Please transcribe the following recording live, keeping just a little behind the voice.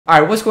All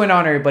right, what's going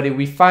on, everybody?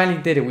 We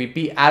finally did it. We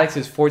beat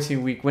Alex's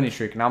 14-week winning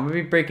streak. Now, I'm going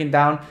to be breaking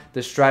down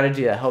the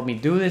strategy that helped me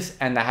do this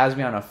and that has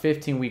me on a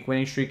 15-week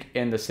winning streak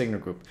in the Signal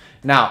group.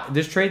 Now,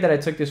 this trade that I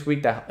took this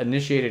week that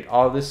initiated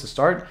all of this to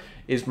start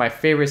is my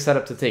favorite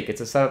setup to take.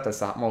 It's a setup that's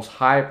the most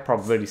high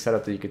probability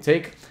setup that you could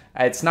take.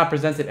 It's not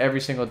presented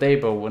every single day,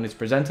 but when it's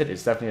presented,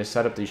 it's definitely a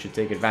setup that you should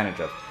take advantage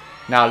of.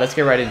 Now, let's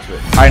get right into it.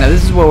 All right, now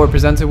this is what we're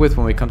presented with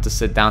when we come to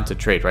sit down to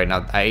trade. Right now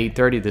at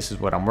 8:30, this is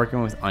what I'm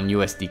working with on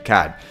USD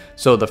CAD.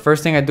 So the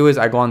first thing I do is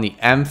I go on the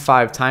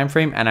M5 time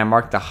frame and I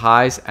mark the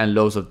highs and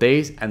lows of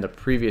days and the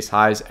previous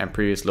highs and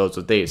previous lows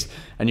of days.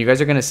 And you guys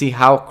are going to see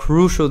how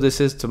crucial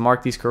this is to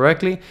mark these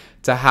correctly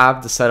to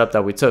have the setup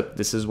that we took.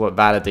 This is what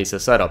validates the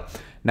setup.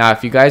 Now,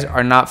 if you guys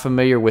are not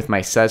familiar with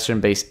my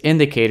session-based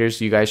indicators,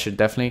 you guys should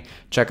definitely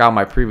check out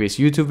my previous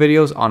YouTube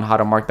videos on how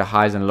to mark the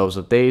highs and lows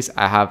of days.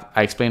 I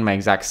explained my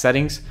exact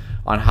settings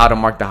on how to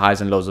mark the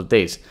highs and lows of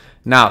days.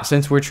 Now,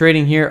 since we're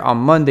trading here on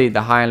Monday,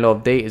 the high and low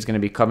of day is going to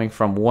be coming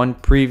from one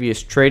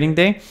previous trading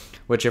day,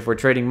 which if we're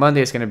trading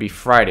Monday, it's going to be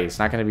Friday. It's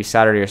not going to be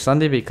Saturday or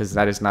Sunday because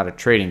that is not a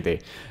trading day.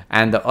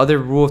 And the other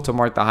rule to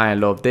mark the high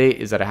and low of day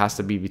is that it has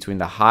to be between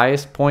the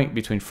highest point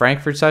between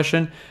Frankfurt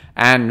session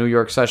and New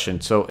York session.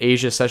 So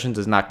Asia session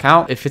does not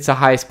count. If it's a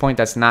highest point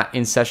that's not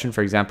in session,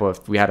 for example,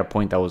 if we had a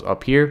point that was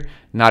up here,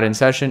 not in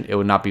session, it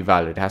would not be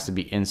valid. It has to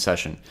be in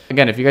session.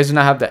 Again, if you guys do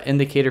not have the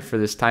indicator for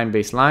this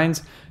time-based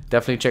lines,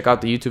 definitely check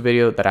out the YouTube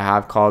video that I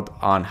have called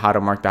on how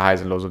to mark the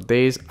highs and lows of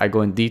days. I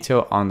go in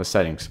detail on the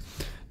settings.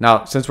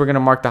 Now, since we're going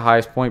to mark the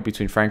highest point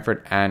between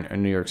Frankfurt and a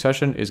New York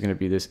session is going to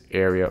be this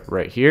area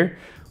right here.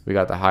 We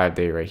got the high of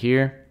day right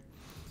here.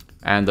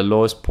 And the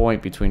lowest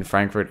point between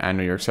Frankfurt and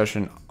New York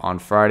session on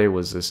Friday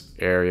was this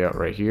area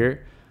right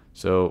here.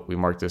 So we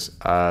mark this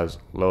as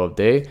low of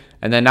day.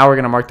 And then now we're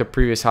going to mark the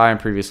previous high and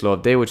previous low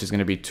of day, which is going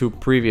to be two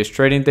previous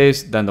trading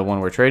days than the one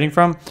we're trading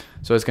from.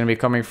 So it's going to be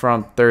coming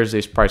from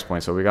Thursday's price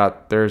point. So we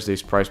got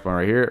Thursday's price point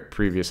right here,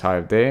 previous high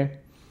of day,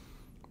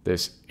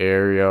 this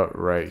area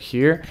right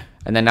here.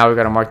 And then now we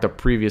got to mark the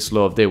previous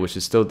low of day, which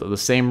is still the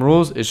same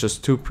rules. It's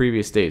just two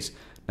previous days.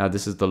 Now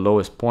this is the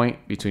lowest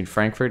point between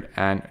Frankfurt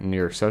and New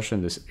York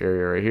session, this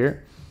area right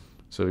here.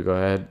 So we go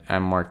ahead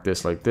and mark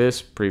this like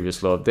this,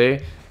 previous low of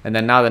day. And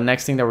then now the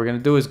next thing that we're going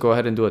to do is go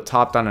ahead and do a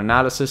top-down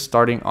analysis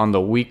starting on the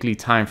weekly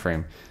time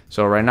frame.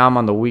 So right now I'm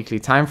on the weekly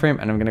time frame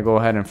and I'm going to go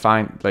ahead and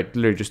find, like,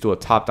 literally just do a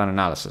top-down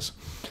analysis.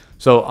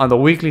 So on the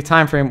weekly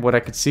time frame, what I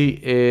could see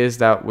is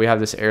that we have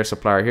this area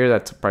supply right here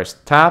that's price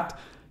tapped,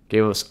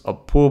 gave us a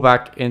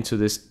pullback into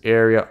this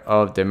area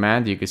of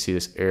demand. You can see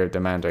this area of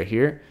demand right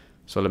here.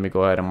 So let me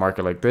go ahead and mark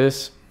it like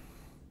this.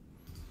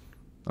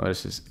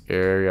 Notice this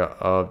area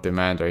of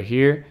demand right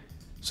here.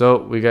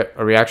 So we get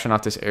a reaction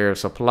off this area of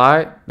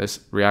supply. This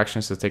reaction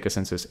is to take us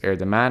into this area of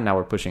demand. Now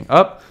we're pushing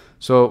up.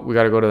 So we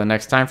got to go to the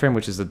next time frame,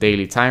 which is the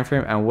daily time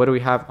frame. And what do we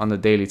have on the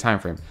daily time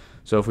frame?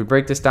 So if we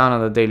break this down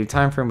on the daily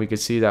time frame, we can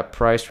see that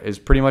price is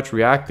pretty much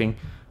reacting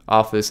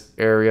off this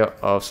area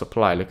of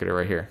supply. Look at it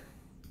right here.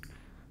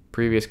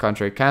 Previous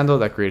contract candle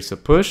that creates a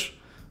push.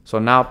 So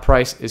now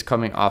price is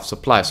coming off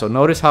supply. So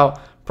notice how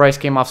price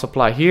came off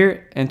supply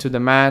here into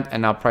demand,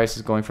 and now price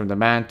is going from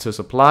demand to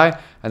supply,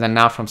 and then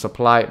now from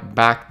supply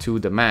back to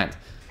demand.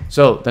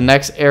 So the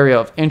next area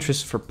of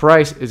interest for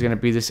price is going to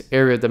be this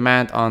area of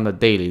demand on the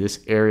daily,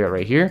 this area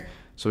right here.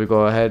 So we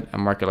go ahead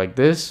and mark it like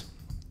this.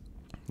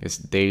 It's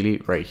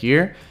daily right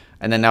here.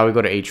 And then now we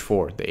go to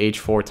H4, the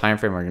H4 time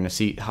frame. We're going to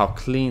see how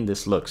clean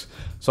this looks.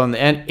 So on the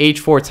end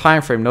H4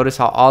 time frame, notice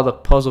how all the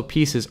puzzle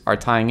pieces are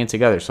tying in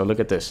together. So look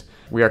at this.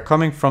 We are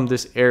coming from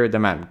this area of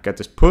demand. We got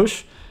this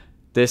push.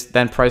 This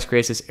then price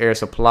creates this area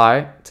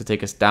supply to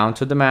take us down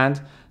to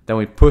demand. Then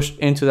we push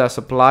into that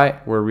supply.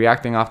 We're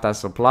reacting off that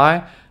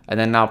supply. And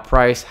then now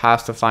price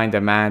has to find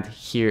demand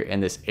here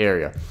in this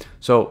area.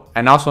 So,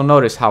 and also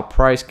notice how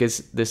price gets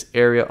this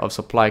area of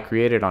supply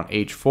created on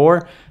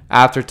H4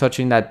 after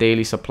touching that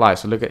daily supply.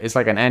 So look at, it's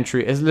like an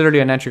entry. It's literally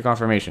an entry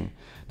confirmation.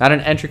 Not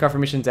an entry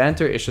confirmation to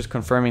enter. It's just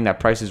confirming that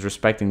price is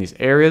respecting these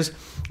areas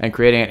and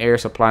creating an area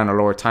supply on a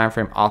lower time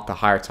frame off the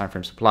higher time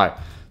frame supply.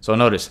 So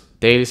notice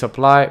daily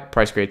supply,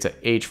 price creates an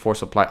H4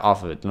 supply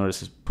off of it. Notice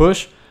this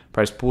push,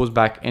 price pulls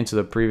back into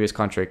the previous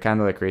contract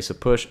candle that creates a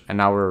push, and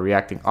now we're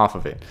reacting off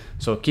of it.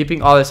 So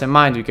keeping all this in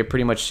mind, we can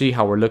pretty much see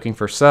how we're looking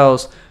for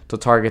sells to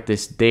target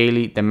this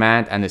daily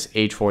demand and this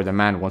H4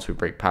 demand once we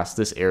break past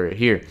this area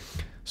here.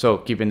 So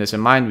keeping this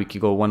in mind, we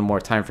could go one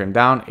more time frame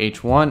down,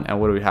 H1,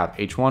 and what do we have?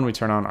 H1, we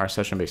turn on our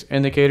session-based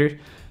indicator,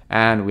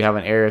 and we have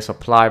an area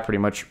supply pretty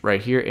much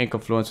right here in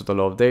confluence with the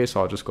low of day.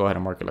 So I'll just go ahead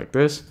and mark it like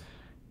this.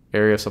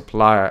 Area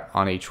supply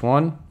on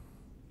H1,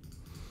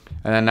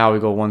 and then now we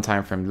go one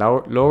time frame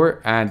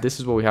lower, and this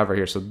is what we have right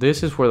here. So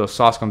this is where the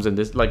sauce comes in.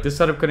 This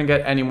setup couldn't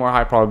get any more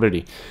high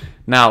probability.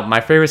 Now my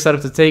favorite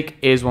setup to take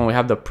is when we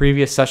have the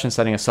previous session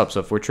setting us up. So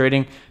if we're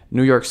trading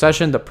New York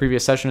session, the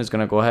previous session is going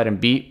to go ahead and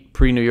beat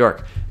pre-New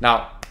York.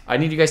 Now I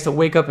need you guys to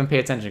wake up and pay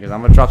attention because I'm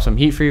going to drop some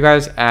heat for you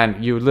guys,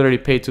 and you literally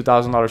paid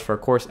 $2,000 for a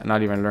course and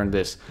not even learn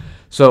this.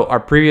 So our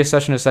previous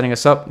session is setting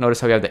us up.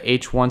 Notice how we have the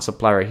H1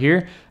 supply right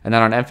here. And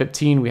then on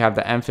M15, we have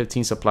the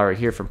M15 supply right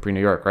here from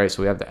pre-New York, right?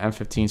 So we have the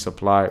M15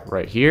 supply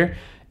right here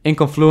in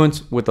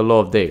confluence with the low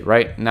of day,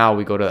 right? Now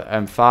we go to the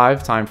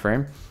M5 time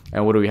frame.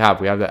 And what do we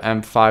have? We have the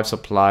M5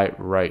 supply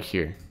right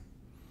here.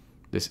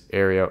 This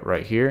area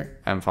right here,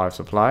 M5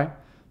 supply.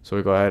 So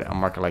we go ahead and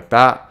mark it like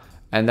that.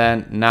 And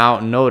then now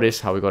notice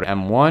how we go to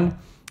M1.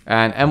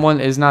 And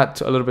M1 is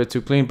not a little bit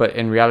too clean, but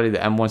in reality, the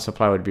M1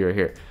 supply would be right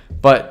here.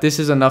 But this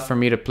is enough for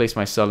me to place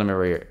my sell limit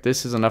right here.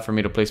 This is enough for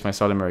me to place my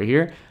sell limit right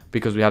here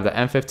because we have the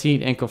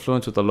M15 in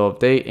confluence with the low of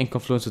day, in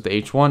confluence with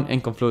the H1, in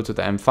confluence with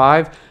the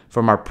M5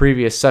 from our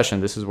previous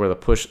session. This is where the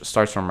push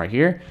starts from right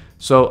here.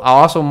 So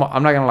I'm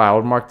not gonna lie,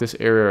 I'll mark this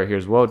area right here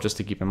as well, just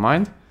to keep in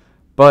mind.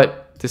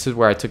 But this is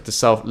where I took the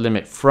sell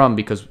limit from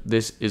because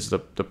this is the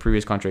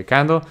previous contract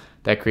candle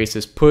that creates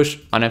this push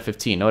on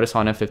M15. Notice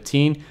on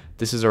M15,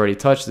 this is already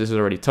touched, this is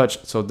already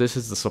touched. So this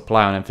is the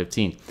supply on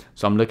M15.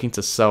 So I'm looking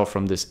to sell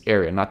from this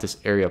area, not this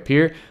area up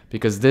here,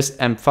 because this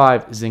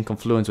M5 is in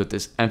confluence with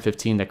this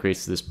M15 that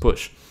creates this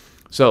push.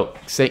 So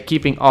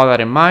keeping all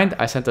that in mind,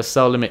 I sent a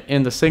sell limit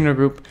in the signal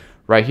group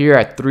right here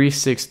at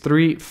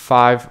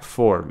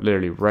 36354,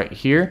 literally right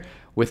here,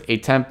 with a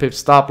 10 pip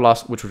stop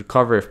loss, which would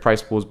cover if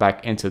price pulls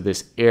back into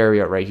this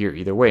area right here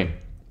either way.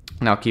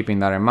 Now, keeping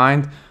that in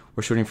mind,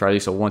 we're shooting for at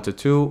least a 1 to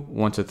 2,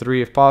 1 to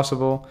 3 if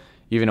possible,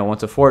 even a 1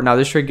 to 4. Now,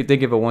 this trade did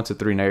give a 1 to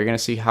 3. Now, you're going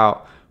to see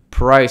how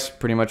price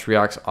pretty much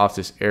reacts off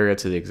this area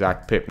to the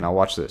exact pip. Now,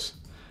 watch this.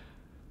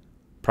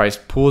 Price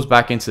pulls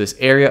back into this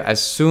area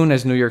as soon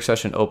as New York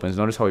session opens.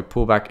 Notice how we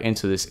pull back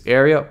into this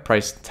area.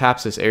 Price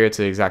taps this area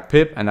to the exact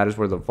pip, and that is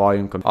where the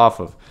volume comes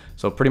off of.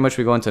 So pretty much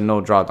we go into no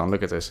drawdown.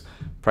 Look at this.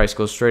 Price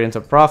goes straight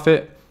into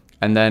profit,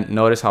 and then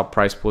notice how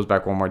price pulls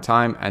back one more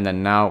time, and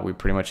then now we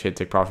pretty much hit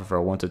take profit for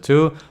a 1 to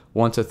 2,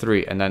 1 to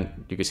 3, and then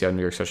you can see how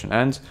New York session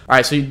ends. All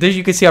right, so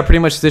you can see how pretty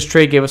much this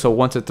trade gave us a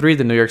 1 to 3.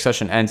 The New York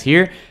session ends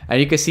here,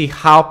 and you can see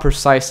how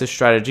precise this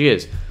strategy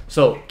is.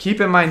 So keep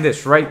in mind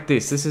this, right?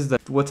 This is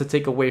what to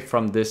take away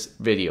from this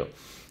video.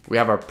 We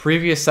have our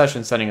previous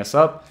session setting us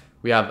up.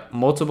 We have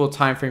multiple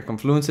time frame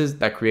confluences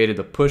that created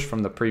the push from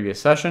the previous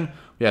session.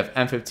 We have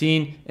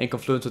M15 in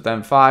confluence with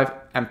M5,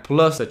 and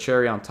plus the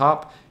cherry on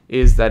top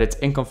is that it's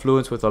in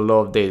confluence with a low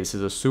of day. This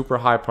is a super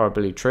high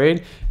probability trade.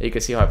 And you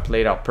can see how it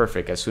played out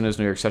perfect. As soon as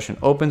New York session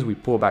opens, we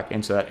pull back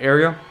into that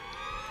area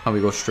and we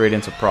go straight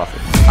into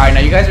profit. All right, now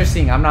you guys are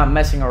seeing I'm not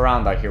messing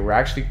around out here. We're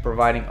actually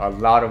providing a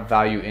lot of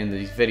value in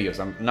these videos.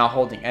 I'm not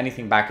holding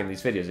anything back in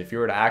these videos. If you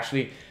were to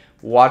actually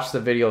watch the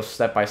video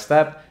step by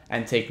step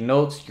and take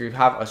notes, you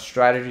have a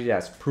strategy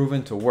that's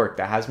proven to work,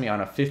 that has me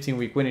on a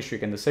 15-week winning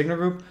streak in the signal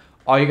group.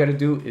 All you got to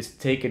do is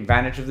take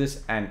advantage of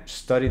this and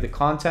study the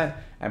content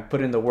and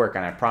put in the work,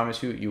 and I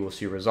promise you, you will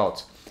see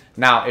results.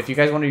 Now, if you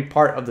guys want to be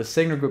part of the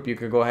signal group, you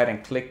can go ahead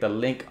and click the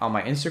link on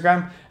my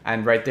Instagram,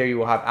 and right there you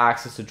will have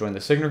access to join the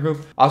signal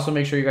group. Also,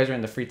 make sure you guys are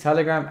in the free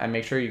Telegram, and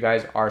make sure you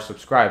guys are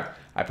subscribed.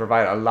 I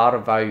provide a lot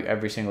of value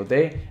every single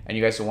day, and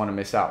you guys don't want to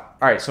miss out.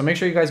 All right, so make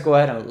sure you guys go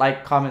ahead and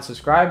like, comment,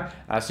 subscribe, and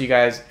I'll see you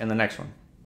guys in the next one.